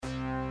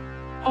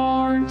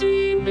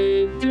Hardee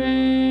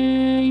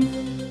Midday.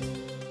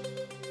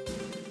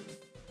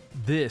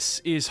 This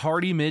is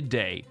Hardee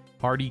Midday,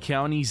 Hardee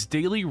County's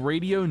daily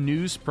radio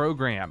news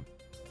program.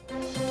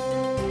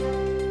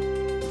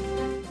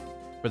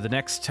 For the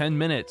next 10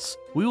 minutes,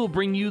 we will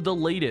bring you the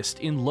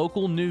latest in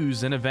local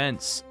news and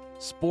events,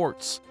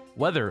 sports,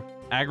 weather,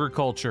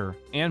 agriculture,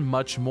 and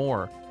much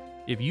more.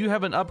 If you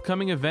have an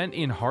upcoming event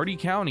in Hardee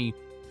County,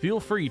 feel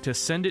free to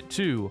send it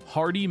to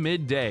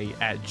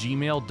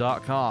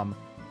hardeemidday@gmail.com.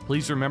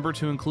 Please remember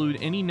to include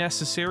any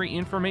necessary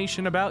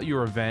information about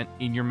your event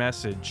in your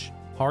message.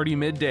 Hardee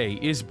Midday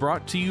is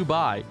brought to you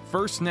by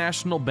First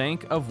National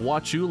Bank of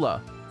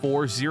Wauchula,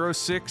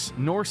 406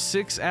 North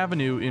 6th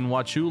Avenue in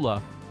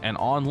Wauchula, and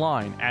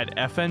online at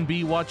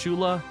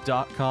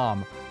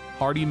fnbwauchula.com.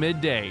 Hardee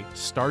Midday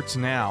starts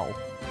now.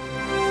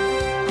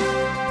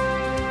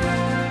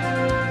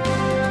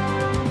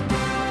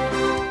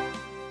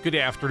 Good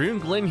afternoon,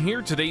 Glenn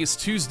here. Today is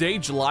Tuesday,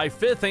 July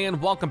 5th,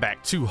 and welcome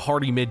back to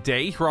Hardee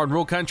Midday here on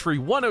Rural Country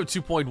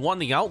 102.1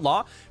 The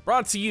Outlaw,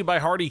 brought to you by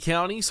Hardee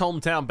County's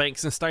hometown bank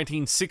since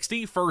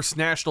 1960, First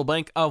National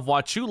Bank of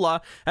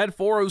Wauchula at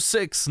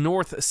 406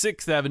 North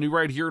 6th Avenue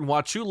right here in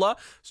Wauchula.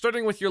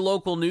 Starting with your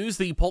local news,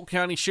 the Polk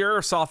County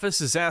Sheriff's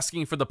Office is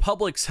asking for the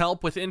public's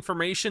help with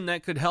information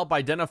that could help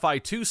identify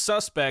two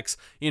suspects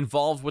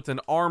involved with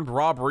an armed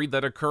robbery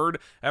that occurred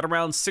at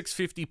around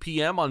 6:50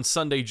 p.m. on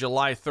Sunday,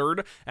 July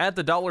 3rd at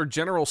the Dollar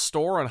General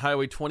store on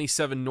Highway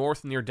 27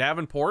 North near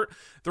Davenport.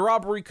 The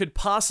robbery could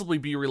possibly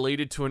be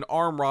related to an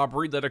armed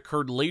robbery that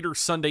occurred later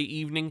Sunday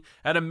evening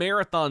at a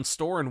Marathon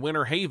store in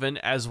Winter Haven,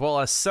 as well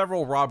as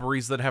several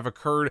robberies that have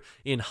occurred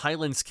in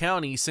Highlands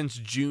County since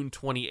June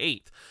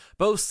 28th.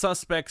 Both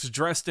suspects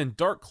dressed in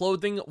dark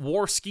clothing,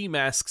 wore ski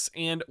masks,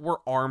 and were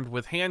armed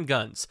with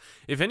handguns.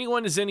 If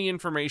anyone has any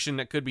information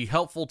that could be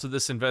helpful to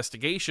this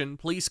investigation,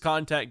 please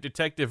contact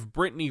Detective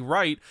Brittany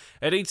Wright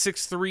at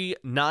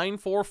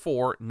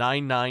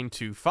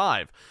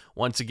 863-944-9925.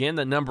 Once again,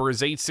 the number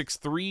is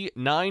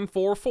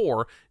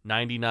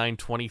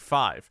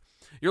 863-944-9925.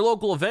 Your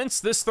local events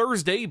this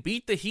Thursday: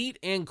 beat the heat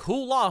and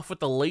cool off with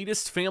the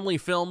latest family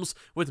films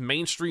with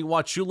Main Street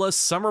Wauchula's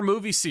summer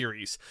movie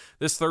series.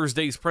 This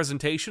Thursday's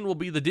presentation will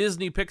be the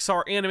Disney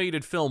Pixar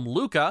animated film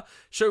Luca.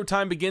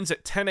 Showtime begins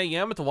at 10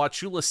 a.m. at the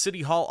Wauchula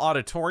City Hall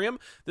Auditorium.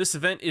 This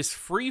event is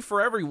free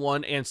for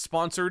everyone and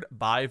sponsored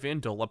by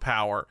Vandola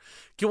Power.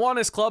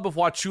 Kiwanis Club of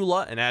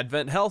Wauchula and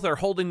Advent Health are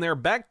holding their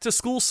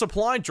back-to-school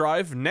supply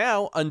drive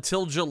now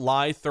until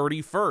July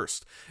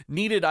 31st.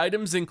 Needed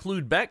items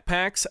include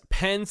backpacks,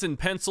 pens and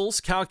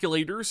pencils,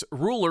 calculators,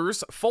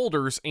 rulers,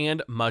 folders,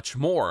 and much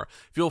more.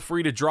 Feel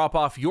free to drop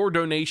off your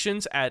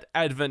donations at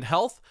Advent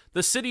Health,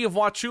 the City of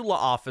Wauchula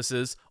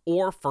offices,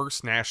 or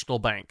First National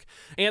Bank.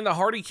 And the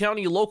Hardee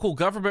County Local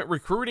Government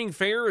Recruiting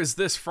Fair is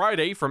this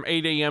Friday from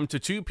 8 a.m. to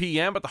 2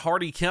 p.m. at the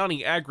Hardee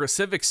County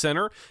Agri-Civic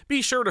Center.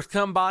 Be sure to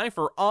come by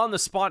for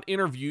on-the-spot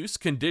interviews,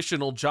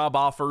 conditional job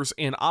offers,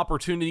 and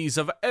opportunities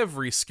of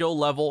every skill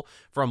level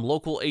from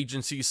local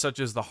agencies such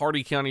as the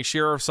Hardee County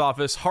Sheriff's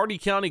Office, Hardee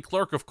County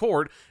Clerk of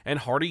Court, and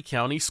Hardee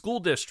County School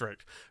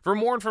District. For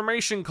more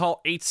information, call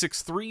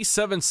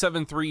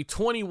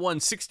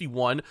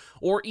 863-773-2161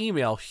 or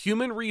email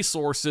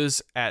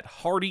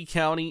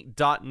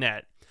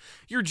humanresources@hardeecounty.net.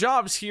 Your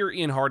jobs here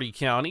in Hardee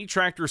County: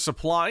 Tractor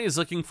Supply is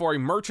looking for a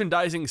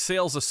merchandising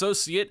sales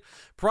associate.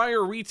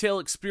 Prior retail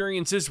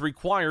experience is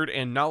required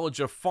and knowledge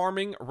of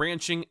farming,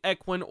 ranching,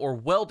 equine, or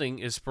welding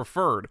is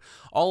preferred.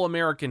 All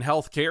American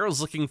Healthcare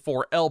is looking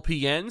for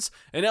LPNs.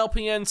 An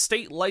LPN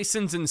state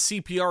license and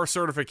CPR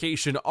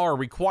certification are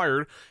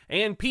required.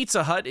 And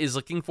Pizza Hut is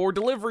looking for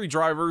delivery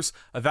drivers.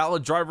 A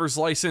valid driver's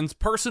license,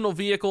 personal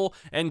vehicle,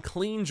 and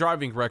clean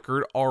driving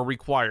record are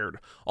required.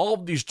 All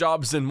of these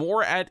jobs and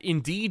more at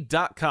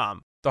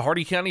Indeed.com. The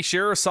Hardee County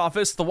Sheriff's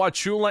Office, the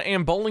Wauchula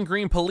and Bowling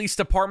Green Police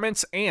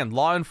Departments, and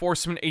law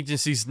enforcement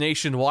agencies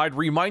nationwide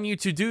remind you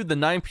to do the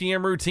 9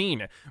 p.m.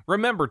 routine.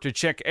 Remember to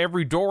check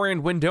every door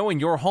and window in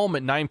your home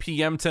at 9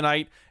 p.m.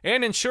 tonight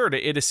and ensure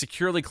that it is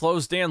securely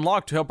closed and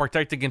locked to help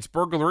protect against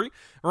burglary.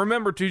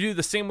 Remember to do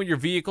the same with your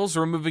vehicles,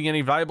 removing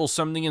any valuables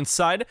from the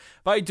inside.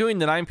 By doing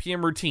the 9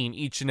 p.m. routine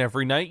each and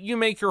every night, you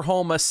make your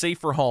home a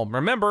safer home.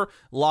 Remember,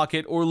 lock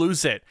it or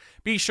lose it.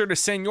 Be sure to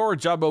send your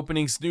job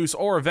openings, news,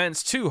 or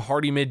events to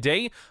Hardee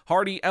Midday,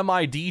 Hardee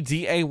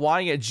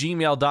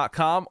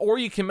midday@gmail.com, or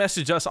you can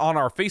message us on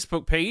our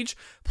Facebook page.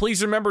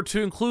 Please remember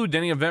to include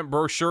any event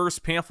brochures,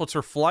 pamphlets,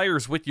 or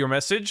flyers with your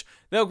message.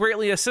 They'll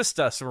greatly assist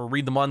us, and we'll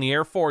read them on the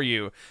air for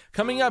you.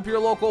 Coming up, your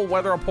local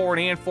weather report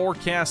and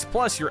forecast,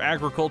 plus your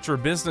agriculture,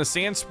 business,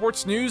 and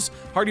sports news.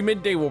 Hardee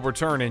Midday will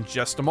return in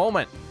just a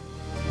moment.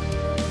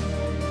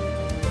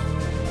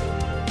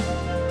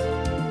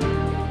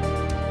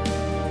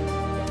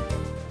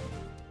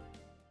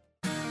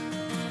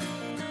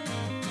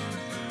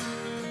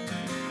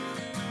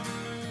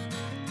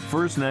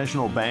 First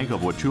National Bank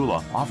of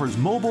Wauchula offers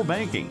mobile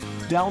banking.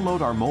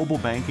 Download our mobile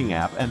banking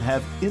app and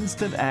have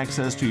instant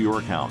access to your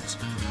accounts.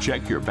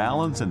 Check your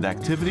balance and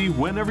activity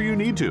whenever you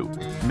need to.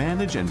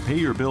 Manage and pay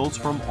your bills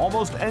from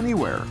almost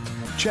anywhere.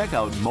 Check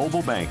out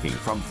mobile banking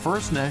from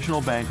First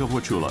National Bank of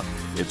Wauchula.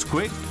 It's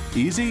quick,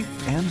 easy,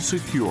 and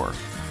secure.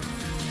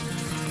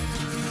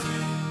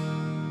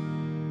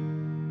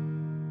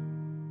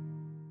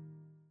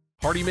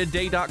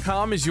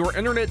 HardeeMidday.com is your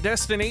internet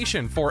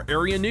destination for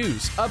area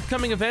news,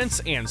 upcoming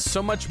events, and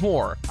so much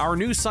more. Our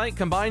news site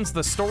combines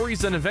the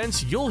stories and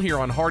events you'll hear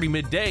on Hardee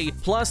Midday,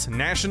 plus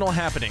national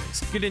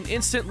happenings. Get an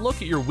instant look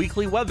at your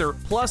weekly weather,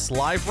 plus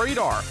live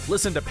radar.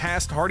 Listen to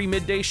past Hardee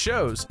Midday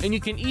shows, and you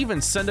can even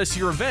send us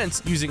your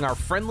events using our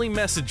friendly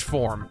message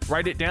form.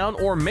 Write it down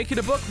or make it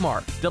a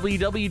bookmark.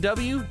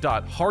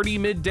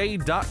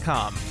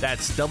 www.HardeeMidday.com.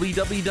 That's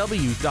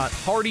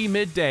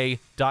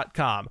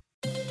www.HardeeMidday.com.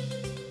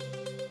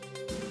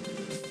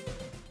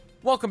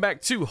 Welcome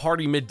back to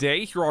Hardee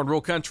Midday here on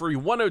Real Country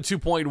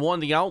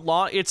 102.1 The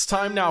Outlaw. It's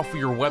time now for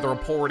your weather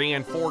report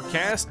and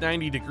forecast.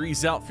 90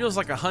 degrees out, feels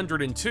like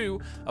 102.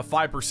 A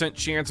 5%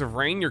 chance of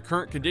rain. Your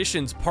current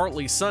conditions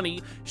partly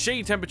sunny.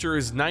 Shade temperature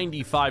is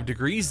 95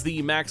 degrees.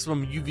 The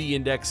maximum UV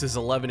index is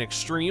 11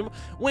 extreme.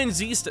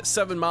 Winds east at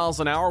 7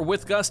 miles an hour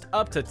with gust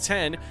up to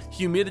 10.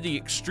 Humidity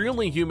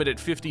extremely humid at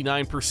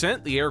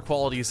 59%. The air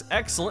quality is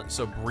excellent,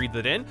 so breathe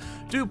it in.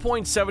 Dew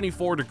point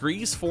 74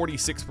 degrees,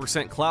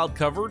 46% cloud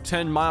cover,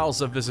 10 miles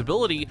of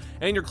visibility,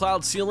 and your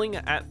cloud ceiling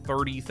at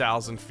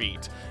 30,000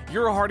 feet.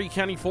 Your Hardee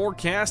County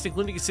forecast,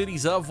 including the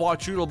cities of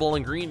Wauchula,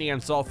 Bowling Green,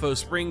 and Sulphur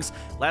Springs,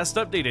 last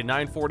updated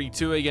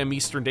 9:42 a.m.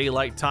 Eastern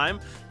Daylight Time.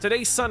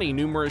 Today sunny,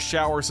 numerous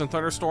showers and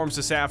thunderstorms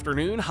this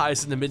afternoon,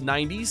 highs in the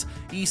mid-90s,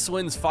 east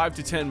winds 5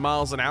 to 10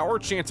 miles an hour,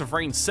 chance of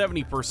rain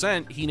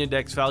 70%, heat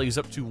index values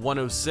up to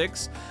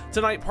 106.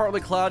 Tonight partly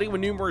cloudy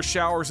with numerous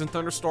showers and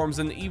thunderstorms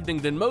in the evening,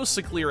 then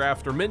mostly clear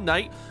after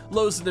midnight,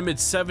 lows in the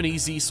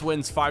mid-70s, east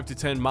winds 5 to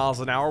 10 miles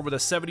an hour with a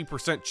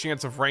 70%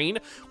 chance of rain.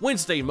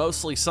 Wednesday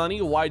mostly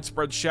sunny,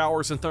 widespread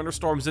showers and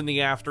thunderstorms in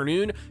the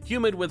afternoon,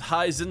 humid with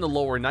highs in the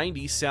lower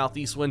 90s,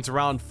 southeast winds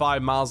around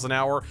 5 miles an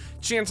hour,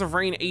 chance of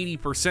rain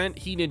 80%,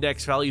 heat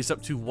index values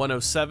up to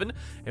 107.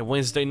 And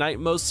Wednesday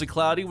night mostly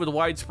cloudy with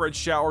widespread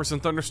showers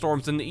and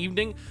thunderstorms in the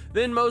evening,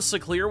 then mostly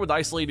clear with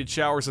isolated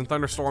showers and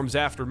thunderstorms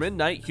after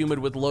midnight, humid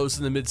with lows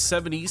in the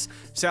mid-70s,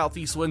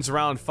 southeast winds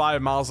around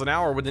 5 miles an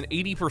hour with an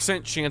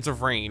 80% chance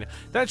of rain.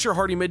 That's your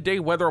Hardee Midday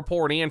weather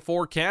report and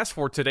forecast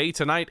for today,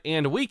 tonight,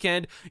 and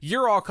weekend.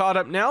 You're all caught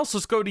up now, so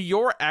let's go to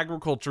your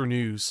agriculture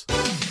news.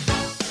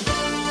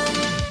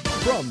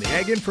 From the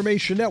Ag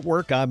Information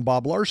Network, I'm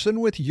Bob Larson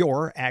with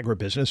your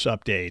Agribusiness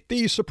Update.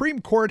 The Supreme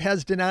Court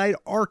has denied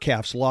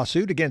RCAF's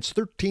lawsuit against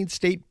 13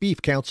 state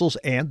beef councils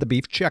and the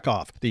beef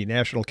checkoff. The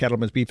National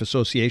Cattlemen's Beef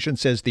Association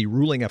says the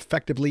ruling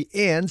effectively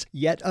ends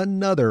yet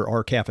another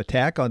RCAF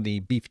attack on the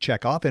beef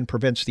checkoff and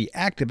prevents the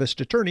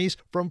activist attorneys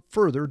from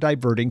further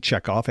diverting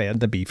checkoff and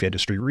the beef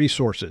industry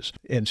resources.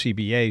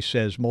 NCBA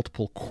says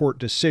multiple court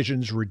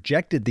decisions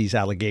rejected these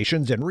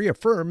allegations and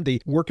reaffirmed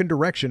the work and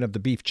direction of the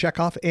beef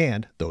checkoff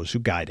and those who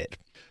guide it.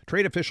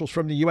 Trade officials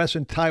from the U.S.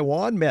 and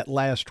Taiwan met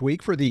last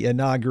week for the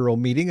inaugural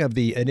meeting of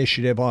the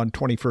Initiative on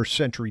 21st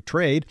Century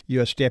Trade.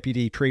 U.S.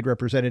 Deputy Trade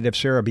Representative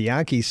Sarah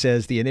Bianchi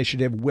says the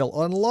initiative will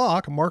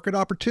unlock market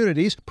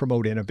opportunities,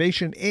 promote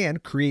innovation,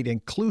 and create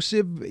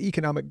inclusive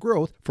economic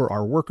growth for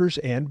our workers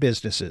and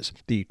businesses.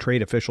 The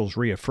trade officials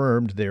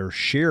reaffirmed their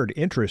shared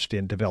interest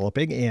in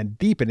developing and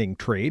deepening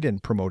trade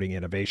and promoting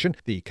innovation.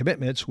 The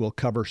commitments will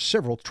cover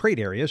several trade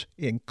areas,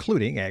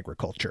 including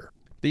agriculture.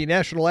 The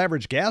national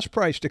average gas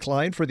price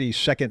declined for the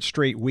second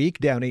straight week,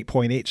 down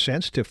 8.8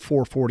 cents to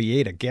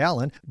 $4.48 a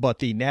gallon, but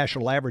the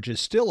national average is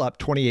still up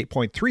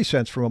 28.3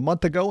 cents from a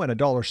month ago and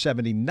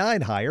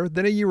 $1.79 higher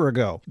than a year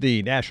ago.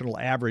 The national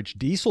average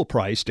diesel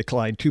price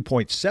declined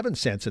 2.7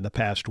 cents in the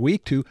past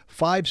week to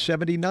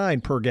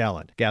 $5.79 per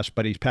gallon. Gas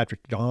Buddy's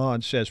Patrick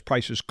Don says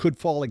prices could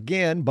fall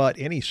again, but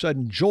any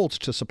sudden jolts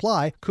to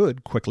supply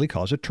could quickly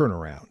cause a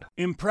turnaround.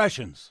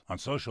 Impressions. On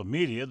social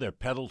media, they're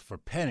peddled for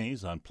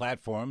pennies on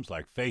platforms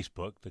like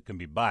Facebook that can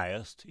be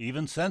biased,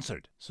 even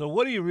censored. So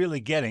what are you really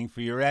getting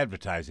for your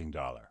advertising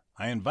dollar?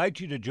 I invite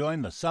you to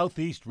join the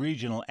Southeast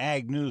Regional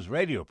Ag News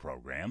radio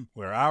program,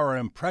 where our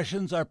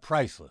impressions are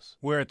priceless,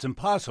 where it's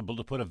impossible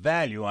to put a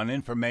value on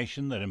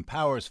information that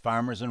empowers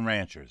farmers and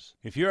ranchers.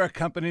 If you're a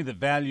company that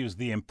values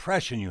the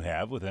impression you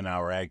have within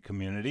our ag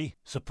community,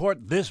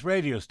 support this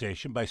radio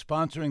station by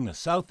sponsoring the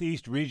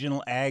Southeast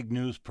Regional Ag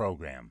News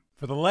program.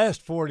 For the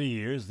last 40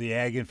 years, the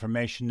Ag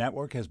Information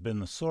Network has been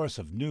the source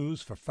of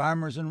news for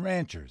farmers and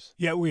ranchers.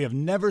 Yet we have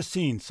never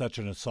seen such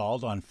an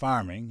assault on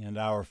farming and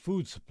our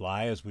food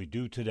supply as we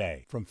do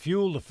today. From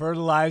fuel to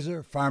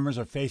fertilizer, farmers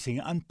are facing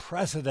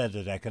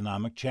unprecedented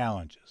economic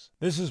challenges.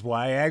 This is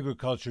why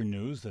agriculture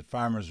news that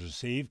farmers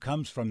receive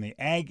comes from the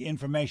Ag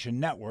Information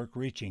Network,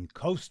 reaching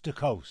coast to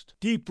coast.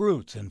 Deep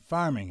roots in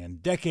farming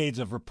and decades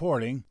of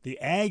reporting, the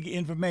Ag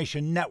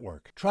Information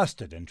Network,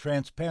 trusted and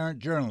transparent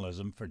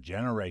journalism for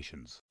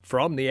generations.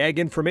 From the Ag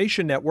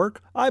Information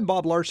Network, I'm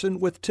Bob Larson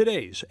with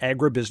today's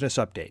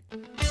Agribusiness Update.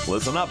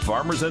 Listen up,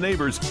 farmers and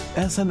neighbors.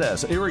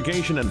 S&S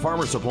Irrigation and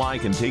Farmer Supply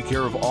can take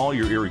care of all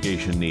your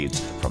irrigation needs,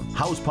 from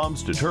house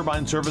pumps to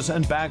turbine service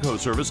and backhoe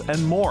service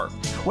and more.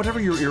 Whatever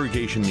your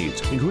irrigation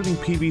needs, including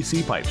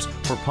PVC pipes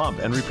for pump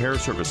and repair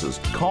services,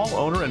 call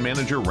owner and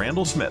manager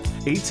Randall Smith,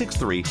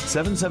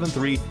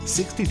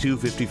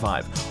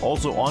 863-773-6255.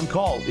 Also on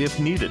call if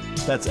needed.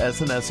 That's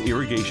S&S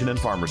Irrigation and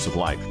Farmer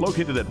Supply,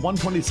 located at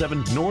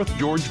 127 North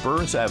George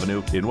Burris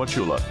Avenue in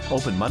Wauchula.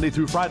 Open Monday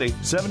through Friday,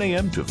 7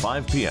 a.m. to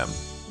 5 p.m.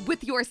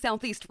 With your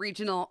Southeast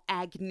Regional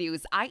Ag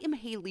News, I am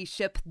Haley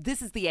Shipp.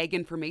 This is the Ag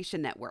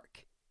Information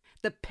Network.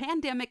 The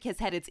pandemic has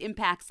had its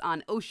impacts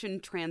on ocean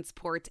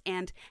transport,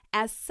 and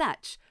as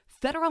such,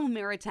 Federal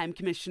Maritime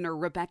Commissioner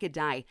Rebecca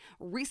Dye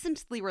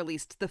recently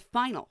released the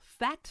final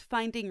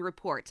fact-finding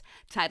report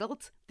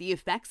titled The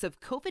Effects of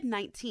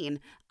COVID-19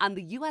 on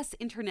the U.S.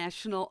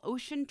 International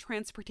Ocean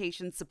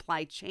Transportation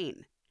Supply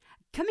Chain.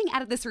 Coming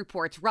out of this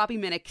report, Robbie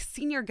Minnick,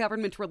 Senior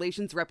Government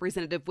Relations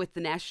Representative with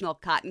the National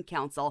Cotton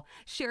Council,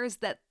 shares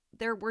that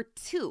there were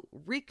two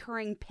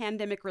recurring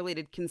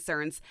pandemic-related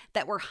concerns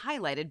that were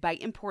highlighted by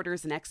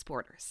importers and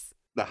exporters.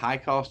 The high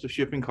cost of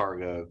shipping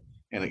cargo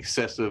and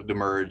excessive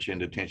demurrage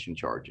and detention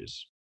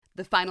charges.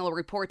 The final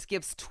report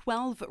gives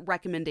 12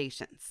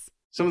 recommendations.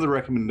 Some of the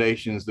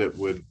recommendations that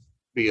would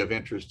be of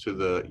interest to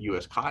the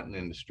U.S. cotton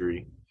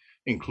industry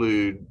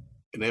include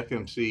an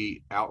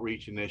FMC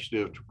outreach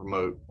initiative to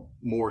promote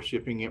more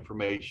shipping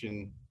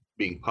information,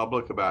 being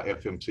public about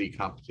FMC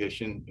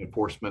competition,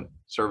 enforcement,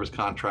 service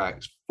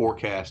contracts,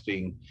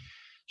 forecasting,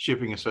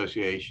 shipping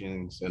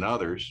associations, and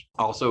others.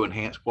 Also,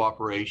 enhanced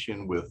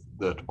cooperation with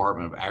the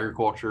Department of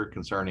Agriculture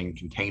concerning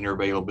container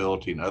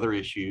availability and other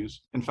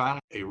issues. And finally,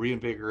 a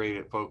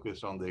reinvigorated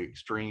focus on the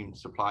extreme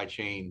supply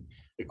chain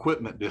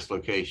equipment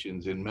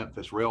dislocations in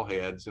Memphis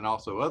railheads and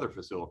also other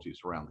facilities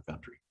around the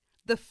country.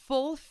 The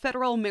full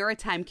Federal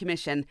Maritime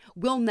Commission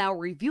will now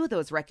review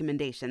those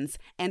recommendations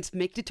and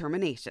make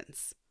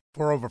determinations.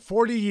 For over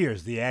 40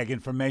 years, the Ag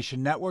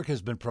Information Network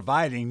has been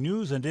providing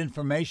news and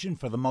information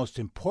for the most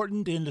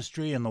important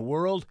industry in the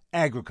world,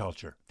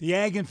 agriculture. The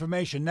Ag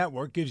Information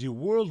Network gives you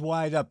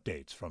worldwide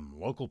updates from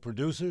local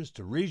producers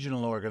to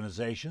regional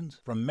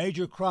organizations, from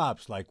major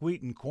crops like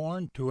wheat and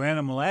corn to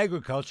animal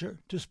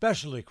agriculture to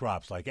specialty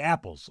crops like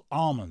apples,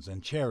 almonds,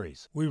 and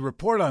cherries. We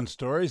report on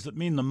stories that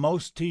mean the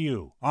most to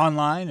you.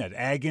 Online at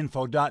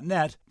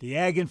aginfo.net, the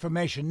Ag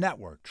Information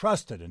Network,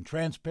 trusted and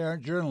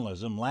transparent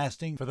journalism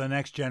lasting for the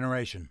next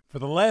generation. For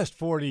the last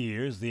 40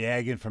 years, the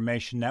Ag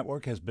Information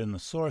Network has been the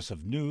source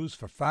of news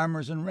for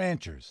farmers and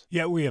ranchers.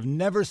 Yet we have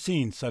never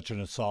seen such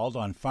an assault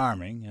on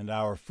farming and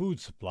our food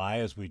supply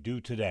as we do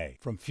today.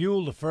 From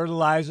fuel to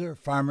fertilizer,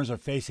 farmers are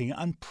facing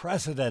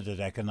unprecedented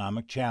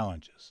economic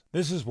challenges.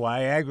 This is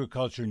why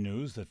agriculture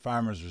news that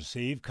farmers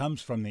receive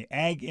comes from the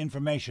Ag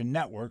Information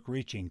Network,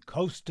 reaching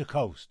coast to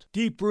coast.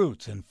 Deep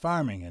roots in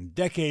farming and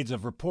decades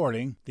of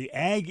reporting, the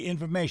Ag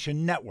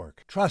Information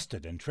Network,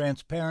 trusted and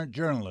transparent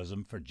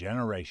journalism for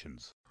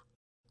generations.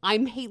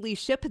 I'm Haley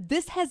Shipp.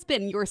 This has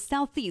been your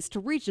Southeast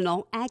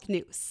Regional Ag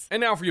News.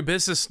 And now for your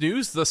business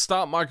news, the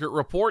stock market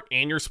report,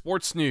 and your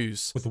sports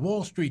news. With the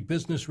Wall Street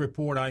Business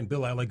Report, I'm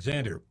Bill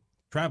Alexander.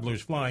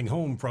 Travelers flying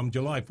home from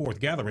July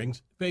 4th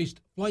gatherings faced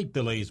flight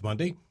delays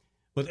Monday,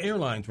 but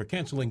airlines were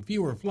canceling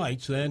fewer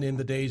flights than in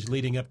the days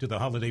leading up to the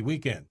holiday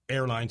weekend.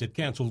 Airlines had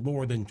canceled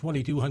more than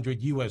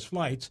 2,200 U.S.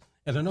 flights,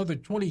 and another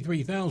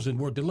 23,000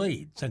 were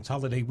delayed since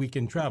holiday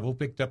weekend travel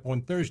picked up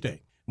on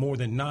Thursday. More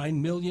than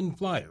 9 million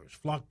flyers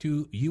flocked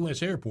to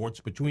U.S. airports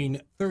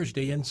between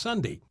Thursday and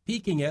Sunday,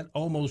 peaking at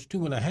almost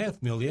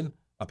 2.5 million,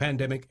 a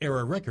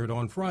pandemic-era record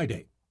on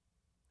Friday.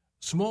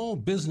 Small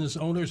business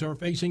owners are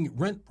facing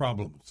rent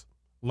problems.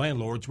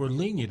 Landlords were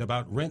lenient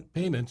about rent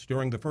payments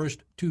during the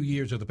first 2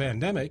 years of the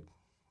pandemic.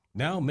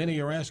 Now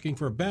many are asking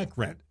for back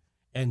rent,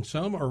 and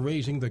some are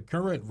raising the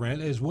current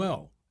rent as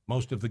well.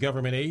 Most of the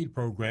government aid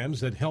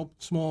programs that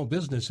helped small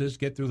businesses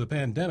get through the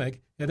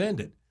pandemic have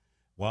ended,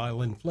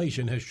 while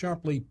inflation has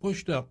sharply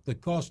pushed up the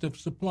cost of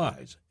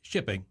supplies,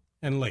 shipping,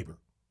 and labor.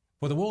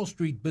 For the Wall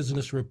Street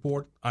Business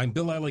Report, I'm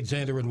Bill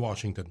Alexander in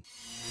Washington.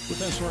 With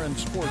SRN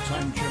Sports,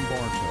 I'm Jim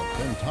Bartow.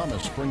 Ben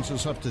Thomas brings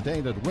us up to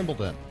date at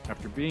Wimbledon.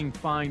 After being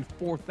fined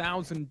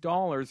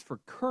 $4,000 for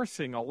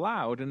cursing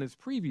aloud in his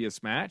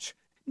previous match,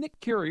 Nick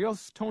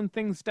Kyrgios toned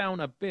things down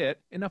a bit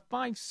in a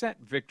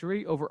 5-set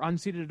victory over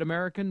unseeded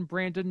American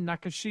Brandon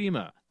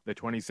Nakashima. The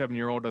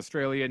 27-year-old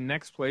Australian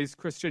next plays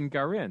Christian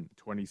Garin,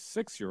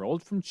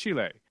 26-year-old from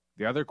Chile.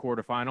 The other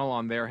quarterfinal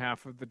on their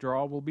half of the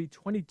draw will be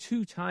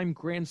 22-time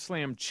Grand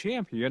Slam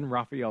champion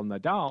Rafael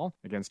Nadal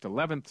against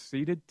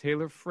 11th-seeded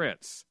Taylor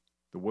Fritz.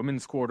 The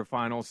women's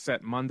quarterfinals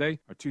set Monday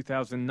are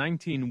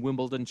 2019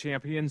 Wimbledon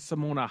champion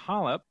Simona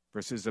Halep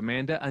versus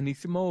Amanda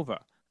Anisimova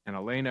and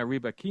Elena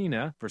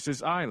Rybakina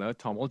versus Ayla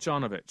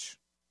Tomiljanovic.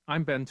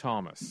 I'm Ben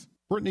Thomas.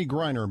 Brittany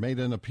Griner made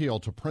an appeal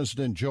to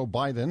President Joe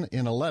Biden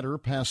in a letter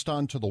passed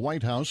on to the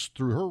White House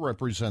through her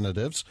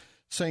representatives,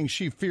 saying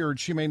she feared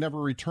she may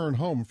never return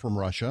home from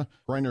Russia.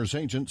 Griner's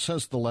agent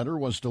says the letter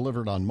was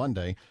delivered on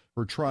Monday.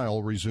 Her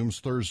trial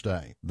resumes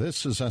Thursday.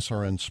 This is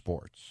SRN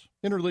Sports.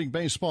 Interleague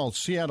Baseball,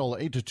 Seattle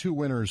 8-2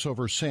 winners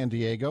over San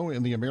Diego.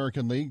 In the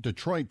American League,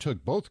 Detroit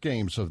took both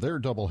games of their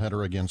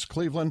doubleheader against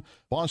Cleveland.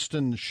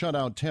 Boston shut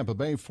out Tampa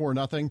Bay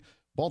 4-0.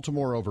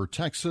 Baltimore over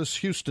Texas.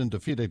 Houston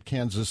defeated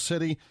Kansas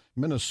City.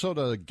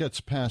 Minnesota gets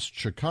past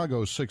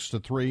Chicago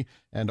 6-3,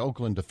 and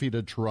Oakland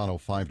defeated Toronto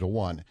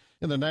 5-1.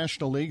 In the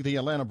National League, the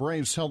Atlanta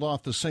Braves held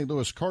off the St.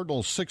 Louis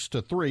Cardinals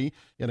 6-3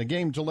 in a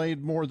game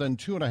delayed more than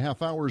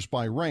 2.5 hours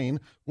by rain.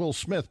 Will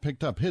Smith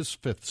picked up his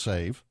 5th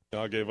save.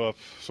 I gave up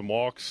some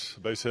walks,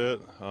 base hit,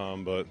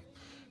 but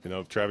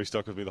Travis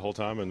stuck with me the whole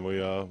time, and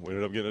we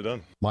ended up getting it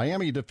done.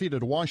 Miami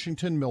defeated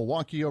Washington,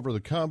 Milwaukee over the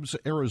Cubs,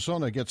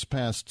 Arizona gets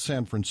past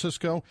San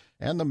Francisco,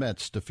 and the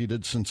Mets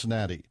defeated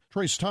Cincinnati.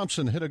 Trace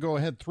Thompson hit a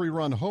go-ahead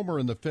 3-run homer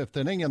in the 5th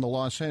inning, and the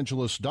Los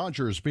Angeles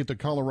Dodgers beat the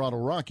Colorado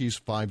Rockies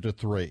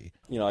 5-3.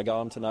 I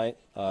got him tonight.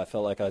 I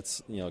felt like I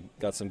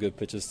got some good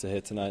pitches to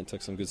hit tonight and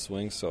took some good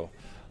swings, so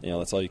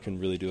that's all you can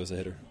really do as a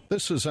hitter.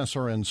 This is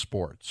SRN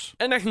Sports.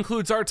 And that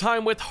concludes our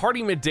time with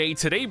Hardee Midday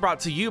today, brought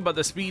to you by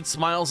the speed,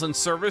 smiles, and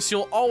service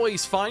you'll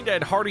always find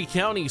at Hardee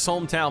County's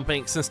hometown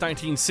bank since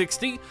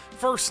 1960,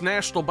 First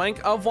National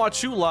Bank of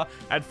Wauchula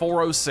at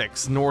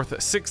 406 North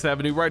 6th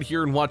Avenue right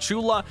here in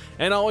Wauchula,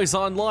 and always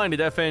online at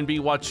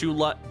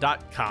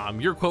fnbwauchula.com.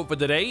 Your quote for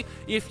the day: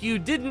 if you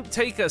didn't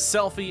take a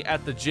selfie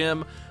at the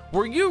gym,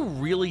 were you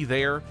really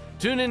there?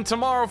 Tune in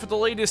tomorrow for the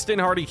latest in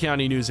Hardee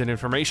County news and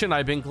information.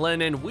 I've been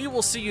Glenn, and we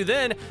will see you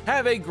then.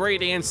 Have a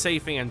great and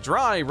safe and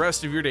dry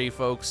rest of your day,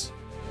 folks.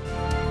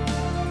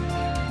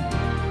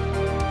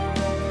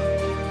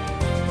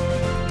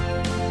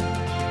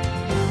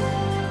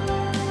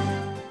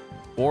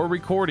 For a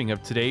recording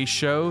of today's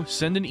show,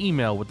 send an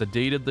email with the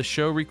date of the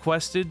show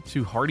requested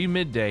to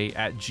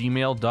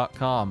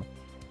hardeemidday@gmail.com.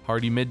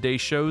 Hardee Midday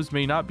shows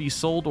may not be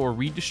sold or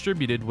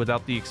redistributed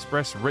without the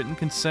express written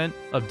consent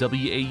of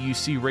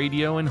WAUC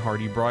Radio and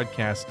Hardee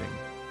Broadcasting.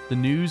 The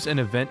news and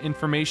event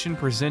information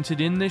presented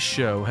in this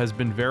show has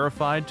been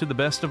verified to the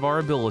best of our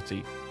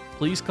ability.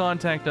 Please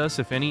contact us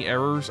if any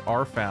errors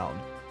are found.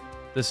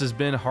 This has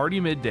been Hardee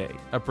Midday,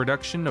 a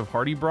production of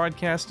Hardee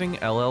Broadcasting,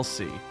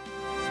 LLC.